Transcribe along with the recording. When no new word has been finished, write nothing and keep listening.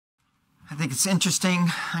think it's interesting.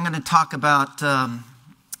 I'm going to talk about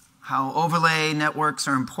how overlay networks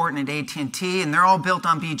are important at AT&T, and they're all built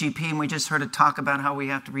on BGP, and we just heard a talk about how we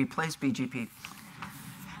have to replace BGP.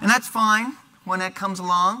 And that's fine when that comes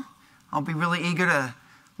along. I'll be really eager to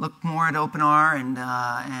look more at OpenR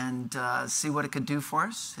and see what it could do for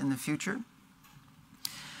us in the future.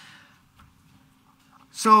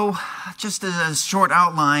 So just as a short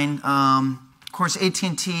outline, of course,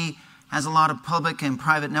 AT&T has a lot of public and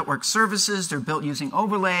private network services. They're built using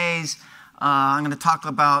overlays. I'm going to talk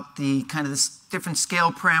about the kind of different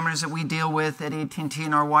scale parameters that we deal with at AT&T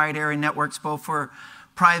in our wide area networks, both for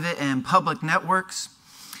private and public networks.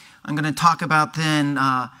 I'm going to talk about then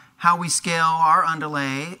how we scale our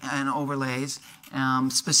underlay and overlays.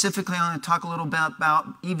 Specifically, I'm going to talk a little bit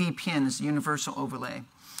about EVPN as universal overlay.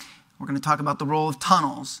 We're going to talk about the role of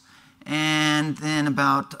tunnels, and then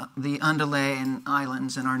about the underlay and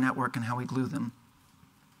islands in our network and how we glue them.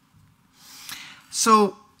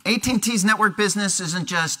 So AT&T's network business isn't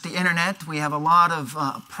just the internet. We have a lot of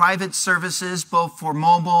private services, both for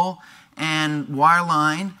mobile and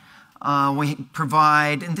wireline. We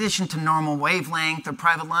provide, in addition to normal wavelength or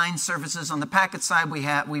private line services on the packet side,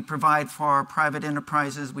 we provide for our private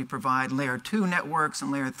enterprises. We provide layer 2 networks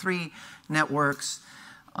and layer 3 networks.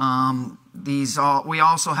 We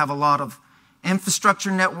also have a lot of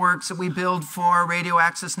infrastructure networks that we build for radio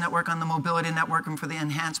access network on the mobility network and for the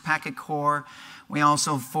enhanced packet core. We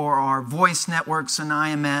also, for our voice networks and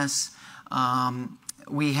IMS,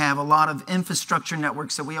 we have a lot of infrastructure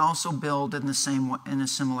networks that we also build in a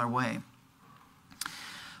similar way.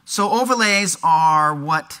 So overlays are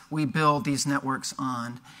what we build these networks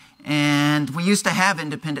on. And we used to have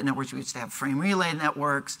independent networks. We used to have frame relay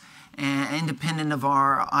networks, and independent of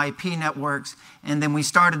our IP networks, and then we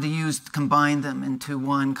started to combine them into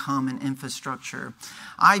one common infrastructure.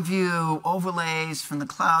 I view overlays from the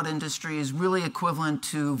cloud industry as really equivalent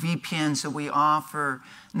to VPNs that we offer,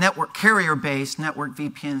 carrier-based network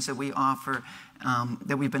VPNs that we offer,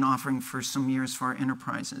 that we've been offering for some years for our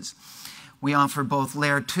enterprises. We offer both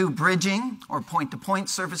layer 2 bridging or point-to-point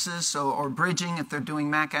services, or bridging if they're doing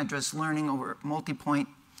MAC address learning over multi-point.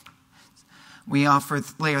 We offer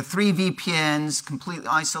layer 3 VPNs, complete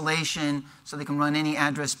isolation, so they can run any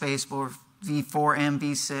address space for v4 and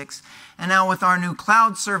v6. And now with our new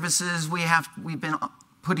cloud services, we've been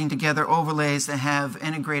putting together overlays that have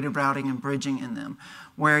integrated routing and bridging in them,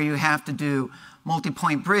 where you have to do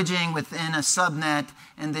multi-point bridging within a subnet,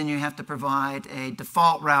 and then you have to provide a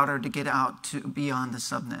default router to get out to beyond the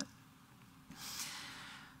subnet.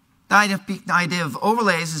 The idea of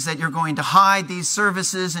overlays is that you're going to hide these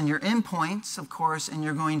services and your endpoints, of course, and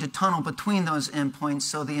you're going to tunnel between those endpoints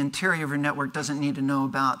so the interior of your network doesn't need to know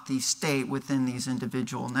about the state within these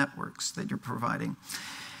individual networks that you're providing.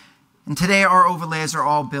 And today our overlays are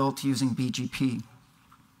all built using BGP.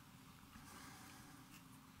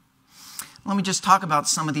 Let me just talk about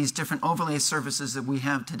some of these different overlay services that we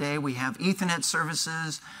have today. We have Ethernet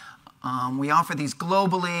services. We offer these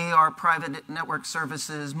globally, our private network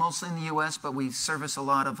services, mostly in the US, but we service a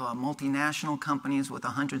lot of multinational companies with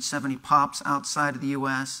 170 POPs outside of the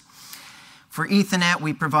US. For Ethernet,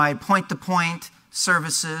 we provide point-to-point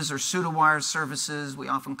services or pseudo-wire services. We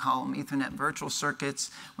often call them Ethernet virtual circuits.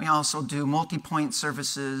 We also do multi-point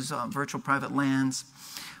services, virtual private LANs.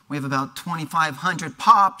 We have about 2,500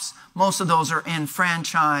 POPs. Most of those are in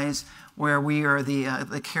franchise, where we are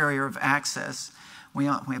the carrier of access. We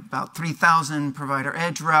have about 3,000 provider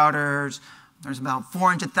edge routers. There's about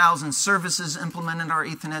 400,000 services implemented in our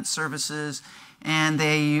Ethernet services, and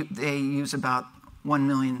they use about 1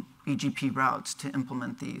 million BGP routes to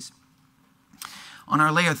implement these. On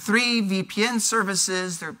our layer 3 VPN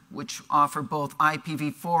services, which offer both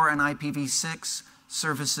IPv4 and IPv6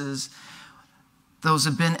 services, those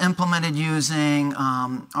have been implemented using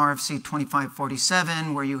RFC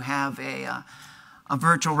 2547, where you have a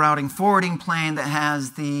virtual routing forwarding plane that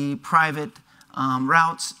has the private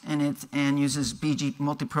routes in it and uses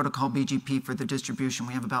multi-protocol BGP for the distribution.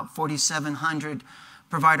 We have about 4,700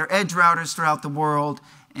 provider edge routers throughout the world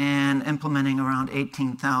and implementing around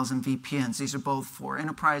 18,000 VPNs. These are both for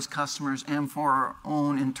enterprise customers and for our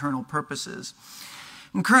own internal purposes.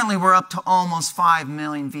 And currently, we're up to almost 5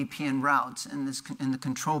 million VPN routes in the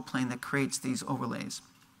control plane that creates these overlays.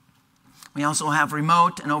 We also have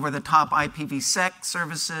remote and over-the-top IPv6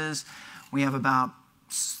 services. We have about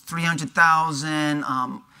 300,000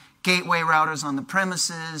 gateway routers on the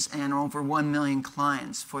premises and over 1 million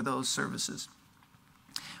clients for those services.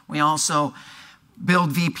 We also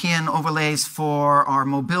build VPN overlays for our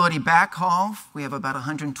mobility backhaul. We have about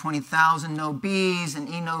 120,000 Node Bs and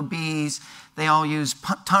eNode Bs. They all use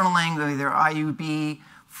tunneling, either IUB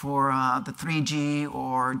for the 3G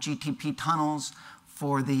or GTP tunnels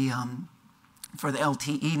for the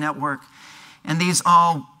LTE network. And these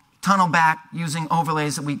all tunnel back using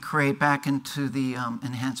overlays that we create back into the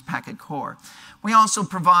enhanced packet core. We also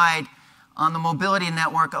provide on the mobility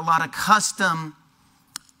network a lot of custom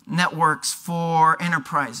networks for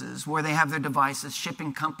enterprises where they have their devices,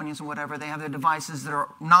 shipping companies or whatever. They have their devices that are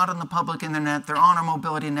not on the public internet. They're on our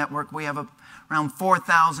mobility network. We have around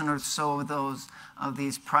 4,000 or so of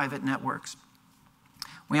these private networks.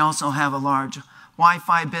 We also have a large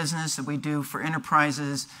Wi-Fi business that we do for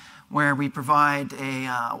enterprises where we provide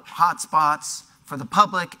hotspots for the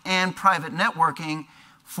public and private networking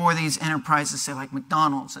for these enterprises, say like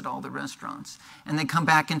McDonald's at all the restaurants. And they come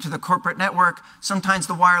back into the corporate network. Sometimes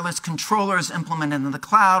the wireless controller is implemented in the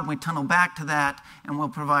cloud. We tunnel back to that, and we'll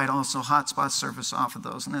provide also hotspot service off of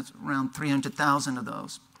those, and that's around 300,000 of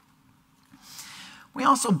those. We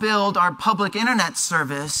also build our public internet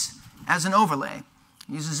service as an overlay.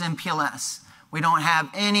 It uses MPLS. We don't have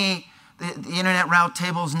any, the internet route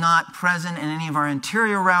table is not present in any of our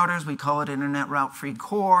interior routers. We call it Internet Route Free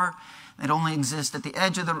Core. It only exists at the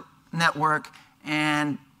edge of the network,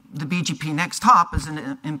 and the BGP next hop is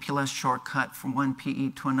an MPLS shortcut from one PE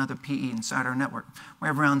to another PE inside our network. We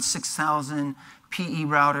have around 6,000 PE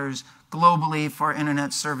routers globally for our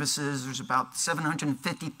internet services. There's about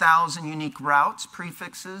 750,000 unique routes,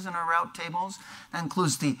 prefixes in our route tables. That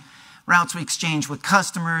includes the routes we exchange with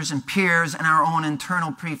customers and peers and our own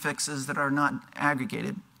internal prefixes that are not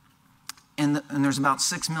aggregated. And there's about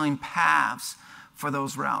 6 million paths for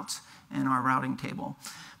those routes in our routing table.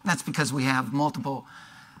 That's because we have multiple,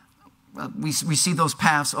 we see those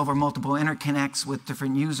paths over multiple interconnects with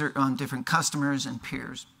different different customers and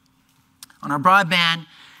peers. On our broadband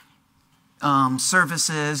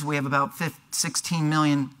services, we have about 16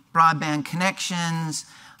 million broadband connections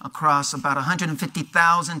across about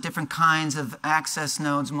 150,000 different kinds of access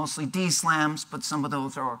nodes, mostly DSLAMs, but some of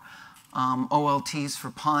those are OLTs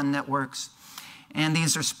for PON networks. And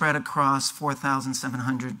these are spread across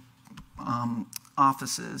 4,700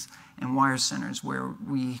 offices and wire centers where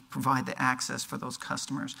we provide the access for those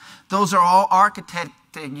customers. Those are all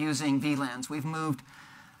architected using VLANs. We've moved,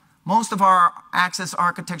 most of our access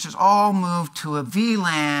architectures all moved to a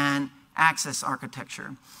VLAN access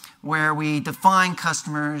architecture where we define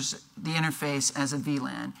customers, the interface as a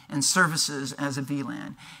VLAN, and services as a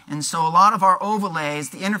VLAN. And so a lot of our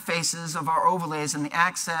overlays, the interfaces of our overlays in the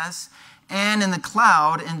access and in the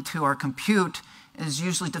cloud into our compute is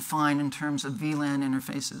usually defined in terms of VLAN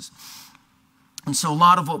interfaces. And so a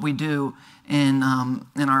lot of what we do in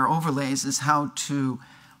our overlays is how to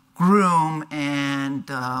groom and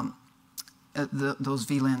those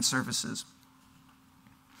VLAN services.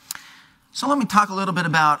 So let me talk a little bit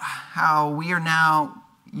about how we are now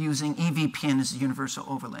using EVPN as a universal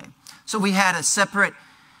overlay. So we had a separate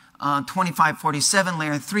 2547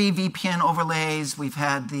 layer 3 VPN overlays. We've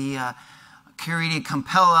had the Curiti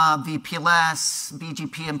Compella, VPLS,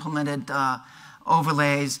 BGP implemented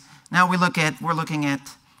overlays. Now we've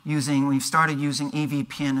started using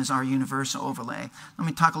EVPN as our universal overlay. Let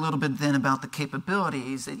me talk a little bit then about the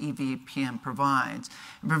capabilities that EVPN provides.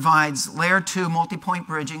 It provides layer 2 multi-point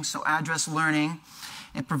bridging, so address learning.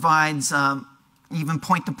 It provides even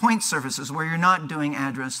point-to-point services where you're not doing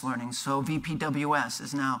address learning. So VPWS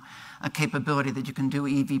is now a capability that you can do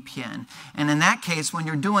EVPN. And in that case, when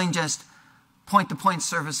you're doing just point-to-point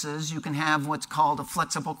services, you can have what's called a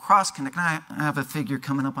flexible cross-connect. And I have a figure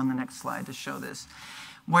coming up on the next slide to show this,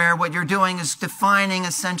 where what you're doing is defining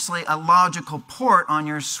essentially a logical port on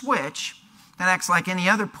your switch that acts like any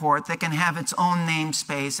other port that can have its own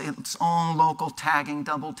namespace, its own local tagging,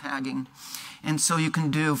 double tagging. And so you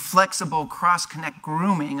can do flexible cross-connect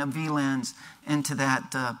grooming of VLANs into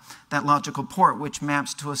that logical port, which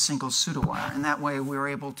maps to a single pseudowire. And that way we're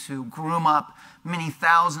able to groom up many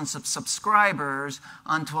thousands of subscribers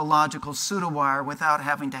onto a logical pseudowire without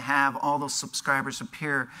having to have all those subscribers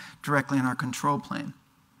appear directly in our control plane.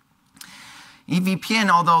 EVPN,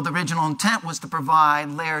 although the original intent was to provide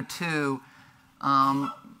layer 2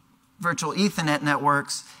 virtual Ethernet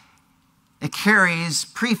networks, it carries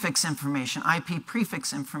prefix information, IP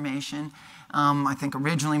prefix information, I think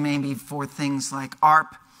originally maybe for things like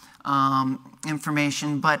ARP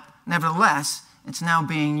information, but nevertheless, it's now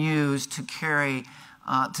being used to create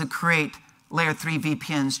layer 3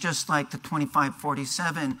 VPNs, just like the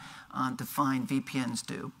 2547 defined VPNs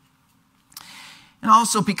do. And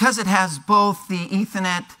also, because it has both the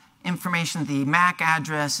Ethernet information, the MAC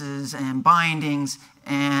addresses and bindings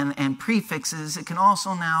and prefixes, it can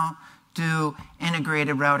also now do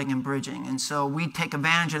integrated routing and bridging. And so we take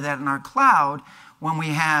advantage of that in our cloud when we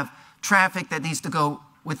have traffic that needs to go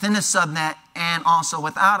within a subnet and also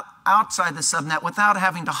outside the subnet without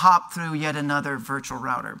having to hop through yet another virtual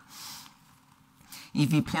router.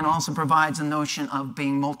 EVPN also provides a notion of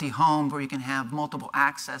being multi-homed, where you can have multiple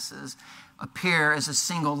accesses appear as a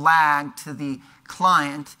single lag to the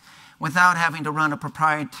client without having to run a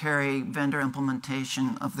proprietary vendor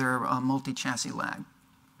implementation of their multi-chassis lag.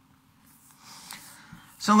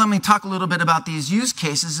 So let me talk a little bit about these use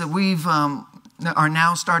cases that we've are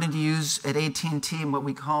now starting to use at AT&T in what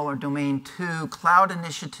we call our Domain 2 Cloud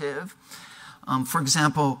Initiative. For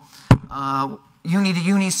example,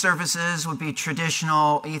 uni-to-uni services would be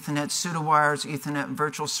traditional Ethernet pseudowires, Ethernet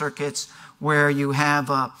virtual circuits, where you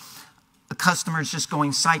have customers just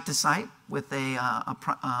going site to site with a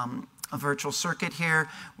virtual circuit here,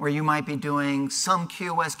 where you might be doing some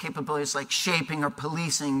QoS capabilities like shaping or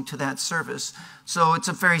policing to that service. So it's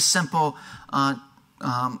a very simple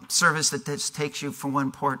service that just takes you from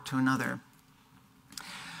one port to another.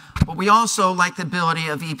 But we also like the ability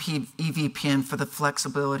of EVPN for the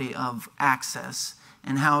flexibility of access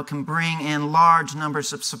and how it can bring in large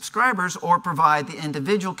numbers of subscribers or provide the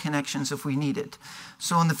individual connections if we need it.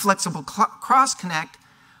 So in the flexible cross-connect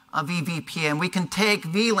of EVPN, we can take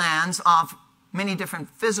VLANs off many different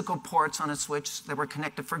physical ports on a switch that were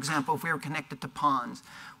connected. For example, if we were connected to ponds,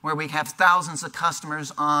 where we have thousands of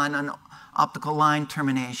customers on an optical line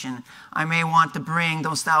termination, I may want to bring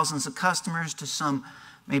those thousands of customers to some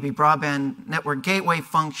maybe broadband network gateway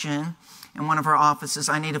function in one of our offices.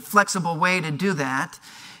 I need a flexible way to do that,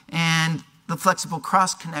 and the flexible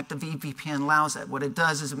cross-connect of EVPN allows that. What it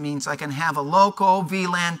does is it means I can have a local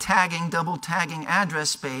VLAN tagging, double tagging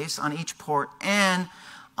address space on each port and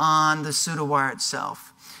on the pseudowire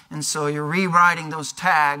itself. And so you're rewriting those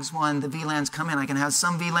tags when the VLANs come in. I can have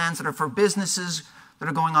some VLANs that are for businesses that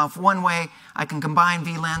are going off one way. I can combine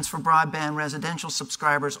VLANs for broadband residential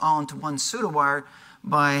subscribers all into one pseudowire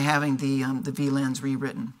by having the VLANs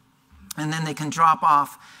rewritten. And then they can drop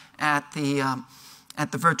off at the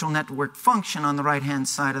virtual network function on the right-hand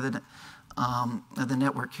side of the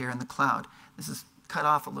network here in the cloud. This is cut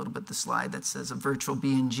off a little bit, the slide that says a virtual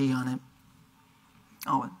BNG on it.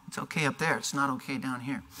 Oh, it's okay up there. It's not okay down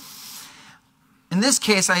here. In this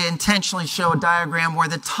case, I intentionally show a diagram where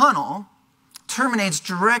the tunnel terminates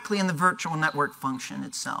directly in the virtual network function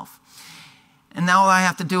itself. And now all I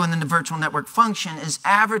have to do in the virtual network function is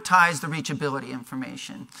advertise the reachability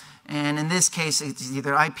information. And in this case, it's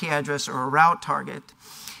either IP address or a route target.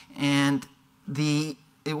 And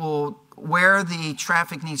it will, where the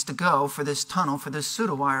traffic needs to go for this tunnel, for this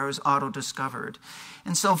pseudowire, is auto-discovered.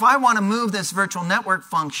 And so if I want to move this virtual network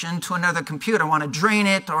function to another computer, I want to drain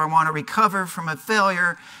it or I want to recover from a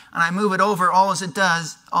failure, and I move it over, all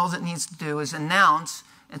it needs to do is announce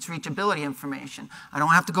its reachability information. I don't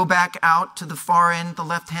have to go back out to the far end, the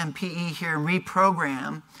left-hand PE here, and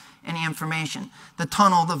reprogram any information. The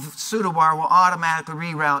tunnel, the pseudowire, will automatically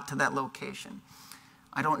reroute to that location.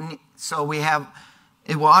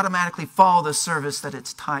 It will automatically follow the service that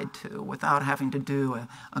it's tied to without having to do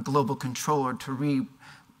a global controller to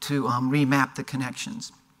remap the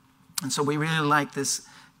connections. And so we really like this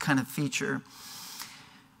kind of feature.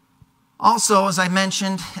 Also, as I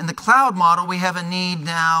mentioned, in the cloud model, we have a need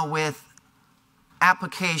now with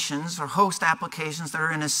applications or host applications that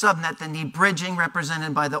are in a subnet that need bridging,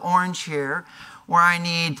 represented by the orange here, where I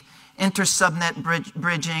need inter-subnet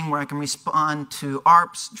bridging, where I can respond to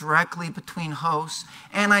ARPs directly between hosts,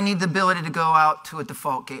 and I need the ability to go out to a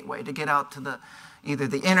default gateway, to get out to either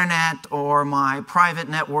the internet or my private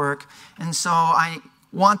network. And so I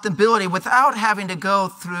want the ability, without having to go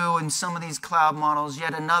through, in some of these cloud models,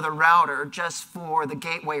 yet another router just for the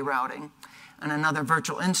gateway routing and another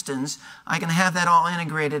virtual instance. I can have that all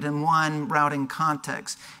integrated in one routing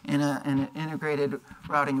context, in an integrated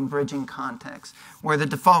routing and bridging context, where the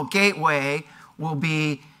default gateway will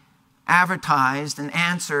be advertised and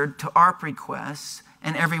answered to ARP requests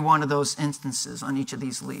in every one of those instances on each of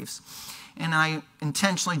these leaves. And I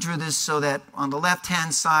intentionally drew this so that on the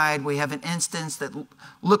left-hand side, we have an instance that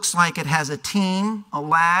looks like it has a team, a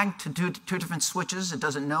lag to two different switches. It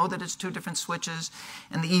doesn't know that it's two different switches.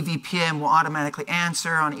 And the EVPN will automatically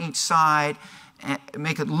answer on each side and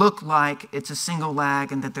make it look like it's a single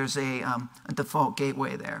lag and that there's a default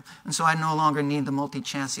gateway there. And so I no longer need the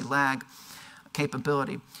multi-chassis lag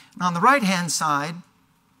capability. And on the right-hand side,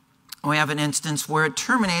 we have an instance where it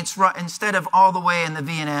terminates, instead of all the way in the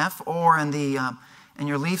VNF or in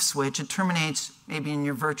your leaf switch, it terminates maybe in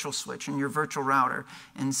your virtual switch, in your virtual router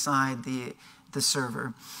inside the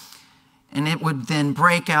server. And it would then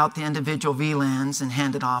break out the individual VLANs and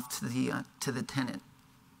hand it off to the tenant.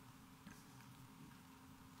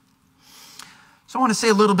 So I want to say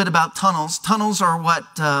a little bit about tunnels. Tunnels are what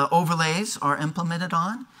overlays are implemented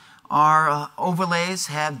on. Our overlays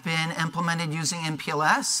have been implemented using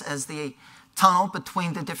MPLS as the tunnel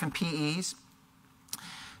between the different PEs.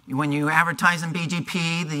 When you advertise in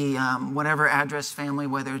BGP, the whatever address family,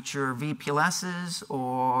 whether it's your VPLSs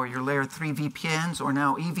or your layer 3 VPNs or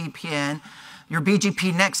now EVPN, your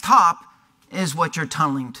BGP next hop is what you're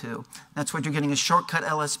tunneling to. That's what you're getting a shortcut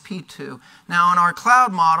LSP to. Now in our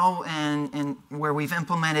cloud model and where we've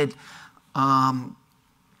implemented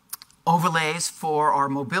overlays for our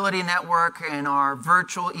mobility network and our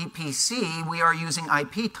virtual EPC, we are using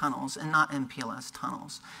IP tunnels and not MPLS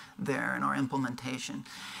tunnels there in our implementation.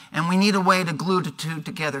 And we need a way to glue the two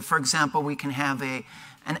together. For example, we can have an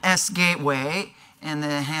S gateway in the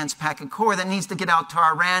enhanced packet core that needs to get out to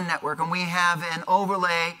our RAN network, and we have an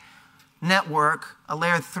overlay network, a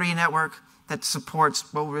layer 3 network that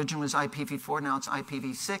supports, well, originally was IPv4, now it's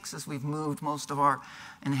IPv6 as we've moved most of our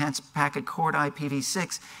enhanced packet core to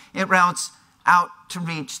IPv6. It routes out to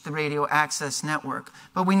reach the radio access network.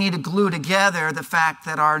 But we need to glue together the fact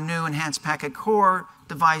that our new enhanced packet core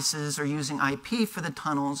devices are using IP for the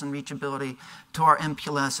tunnels and reachability to our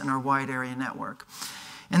MPLS and our wide area network.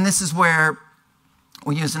 And this is where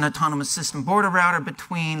we use an autonomous system border router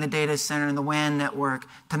between the data center and the WAN network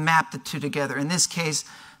to map the two together. In this case,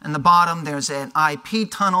 in the bottom, there's an IP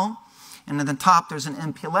tunnel, and at the top, there's an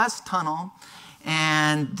MPLS tunnel,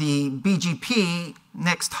 and the BGP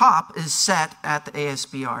next hop is set at the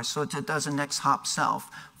ASBR, so it does a next hop self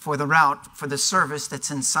for the route, for the service that's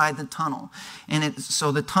inside the tunnel. And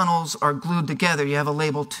so the tunnels are glued together. You have a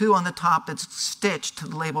label 2 on the top that's stitched to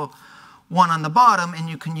the label 1 on the bottom, and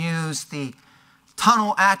you can use the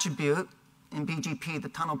tunnel attribute in BGP, the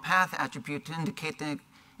tunnel path attribute, to indicate the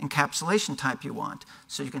encapsulation type you want.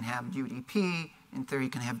 So you can have UDP, in theory you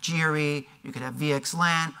can have GRE, you could have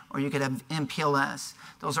VXLAN, or you could have MPLS.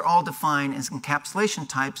 Those are all defined as encapsulation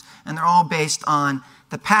types, and they're all based on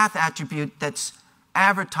the path attribute that's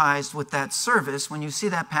advertised with that service. When you see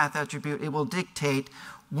that path attribute, it will dictate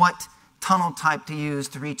what tunnel type to use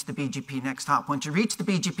to reach the BGP next hop. Once you reach the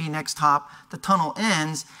BGP next hop, the tunnel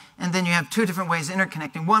ends, and then you have two different ways of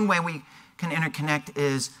interconnecting. One way we can interconnect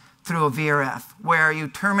is through a VRF, where you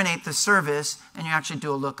terminate the service and you actually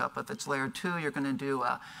do a lookup. If it's layer 2, you're going to do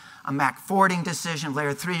a MAC forwarding decision.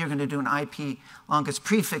 Layer 3, you're going to do an IP longest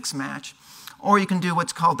prefix match. Or you can do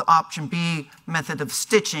what's called the option B method of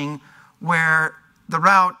stitching, where the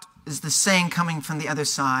route is the same coming from the other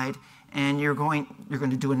side, and you're going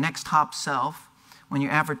to do a next hop self when you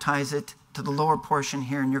advertise it to the lower portion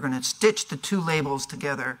here, and you're going to stitch the two labels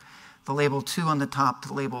together, the label 2 on the top to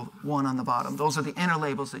the label 1 on the bottom. Those are the inner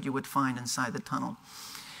labels that you would find inside the tunnel.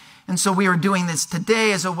 And so we are doing this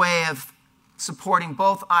today as a way of supporting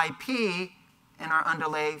both IP in our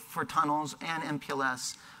underlay for tunnels and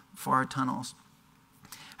MPLS for our tunnels.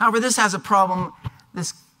 However, this has a problem.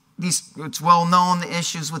 It's well known, the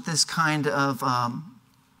issues with this kind of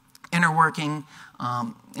interworking,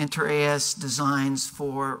 inter-AS designs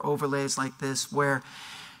for overlays like this, where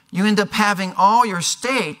you end up having all your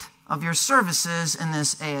state of your services in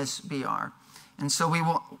this ASBR. And so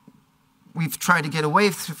we've tried to get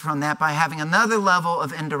away from that by having another level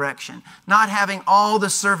of indirection, not having all the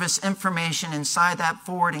service information inside that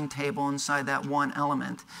forwarding table, inside that one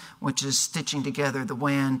element, which is stitching together the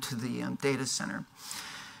WAN to the data center.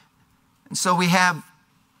 And so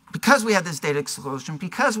because we have this data explosion,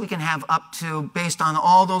 because we can have up to, based on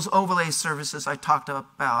all those overlay services I talked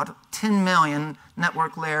about, 10 million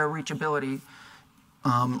network layer reachability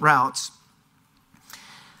routes,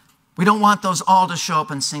 we don't want those all to show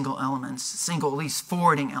up in single elements, single at least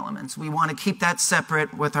forwarding elements. We want to keep that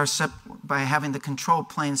separate with by having the control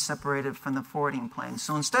plane separated from the forwarding plane.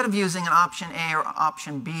 So instead of using an option A or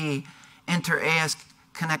option B inter-AS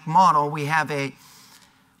connect model, we have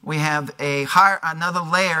another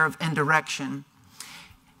layer of indirection.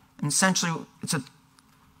 And essentially,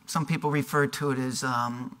 some people refer to it as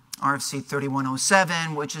RFC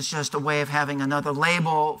 3107, which is just a way of having another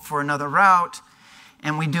label for another route,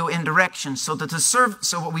 and we do indirection. So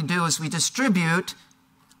what we do is we distribute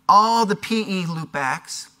all the PE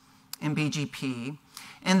loopbacks in BGP,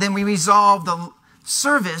 and then we resolve the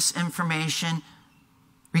service information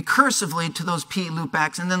recursively to those PE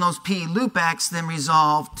loopbacks, and then those PE loopbacks then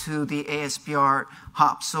resolve to the ASBR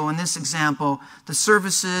hops. So in this example, the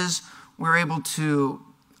services we're able to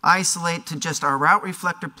isolate to just our route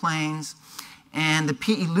reflector planes, and the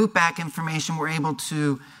PE loopback information we're able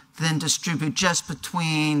to then distribute just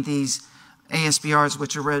between these ASBRs,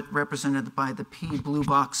 which are represented by the P blue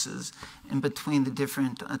boxes in between the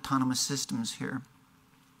different autonomous systems here.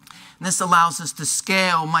 And this allows us to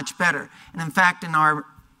scale much better. And in fact, in our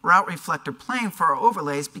route reflector plane for our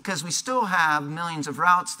overlays, because we still have millions of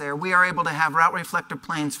routes there, we are able to have route reflector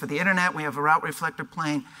planes for the internet. We have a route reflector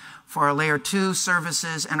plane for our layer 2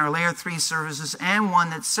 services and our layer 3 services, and one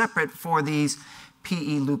that's separate for these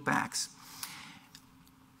PE loopbacks.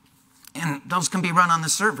 And those can be run on the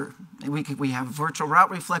server. We have virtual route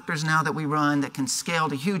reflectors now that we run that can scale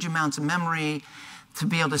to huge amounts of memory to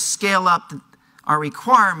be able to scale up our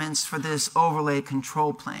requirements for this overlay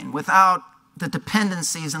control plane without the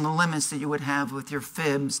dependencies and the limits that you would have with your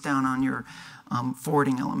fibs down on your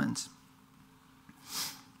forwarding elements.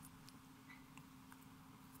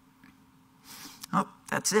 Oh,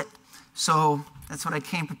 that's it. So that's what I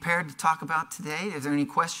came prepared to talk about today. Is there any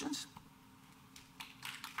questions?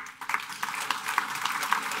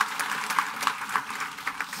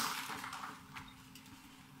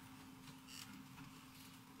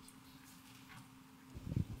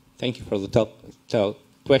 Thank you for the talk. So,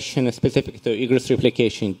 question specific to egress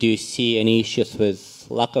replication. Do you see any issues with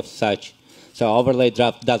lack of such? So, overlay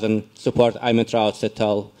draft doesn't support IMET routes at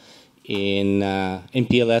all in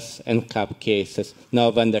MPLS and CAP cases.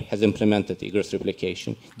 No vendor has implemented egress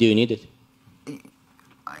replication. Do you need it?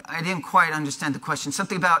 I didn't quite understand the question.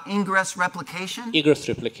 Something about ingress replication? Egress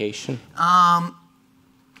replication. Well,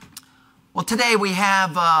 today we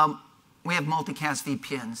have multicast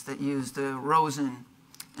VPNs that use the Rosen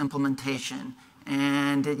implementation,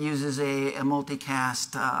 and it uses a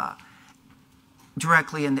multicast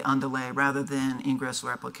directly in the underlay rather than ingress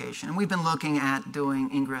replication. And we've been looking at doing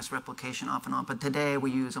ingress replication off and on, but today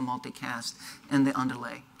we use a multicast in the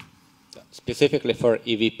underlay. Specifically for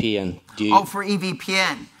EVPN. For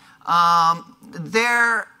EVPN.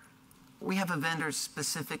 We have a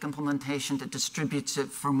vendor-specific implementation that distributes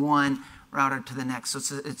it from one router to the next.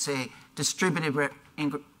 So it's a distributed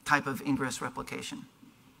type of ingress replication.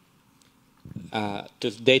 To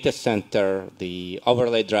the data center, the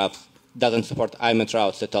overlay draft doesn't support IMET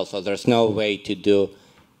routes at all, so there's no way to do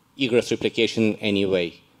egress replication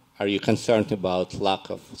anyway. Are you concerned about lack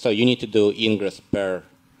of? So you need to do ingress per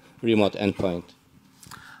remote endpoint.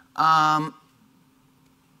 I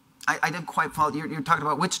didn't quite follow. You're talking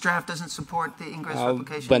about which draft doesn't support the ingress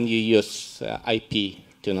replication? When you use IP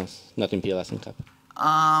tunnels, not MPLS and CAP.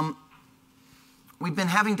 We've been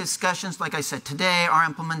having discussions, like I said, today our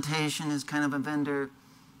implementation is kind of a vendor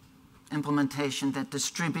implementation that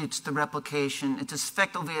distributes the replication. It's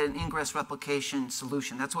effectively an ingress replication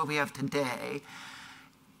solution. That's what we have today.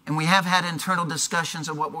 And we have had internal discussions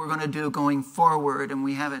of what we're going to do going forward, and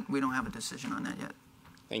we don't have a decision on that yet.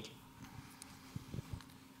 Thank you.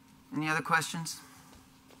 Any other questions?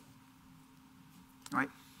 All right.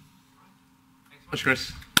 Thanks so much,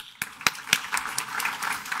 Chris.